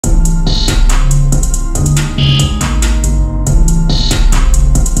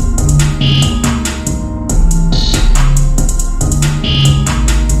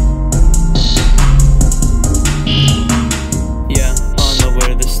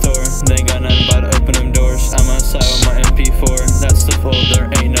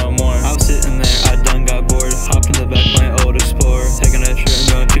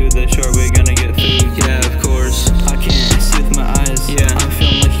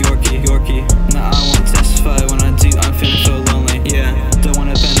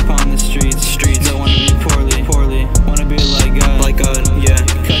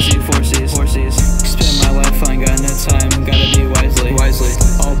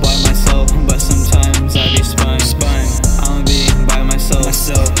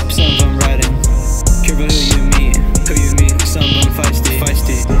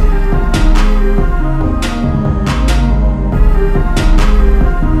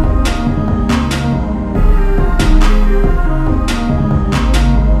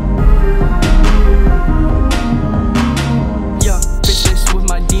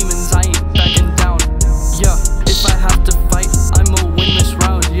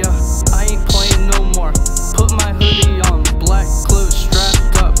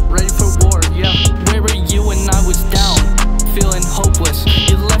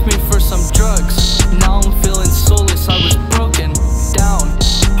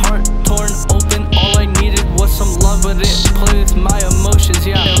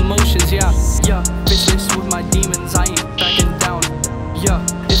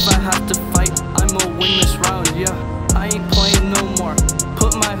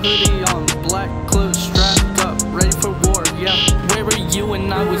hoodie on, black clothes strapped up, ready for war, yeah. Where were you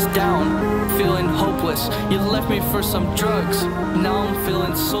when I was down, feeling hopeless? You left me for some drugs. Now I'm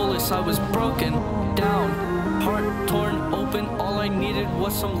feeling soulless, I was broken down, heart torn open. All I needed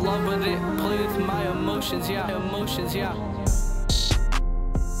was some love, but it played with my emotions, yeah.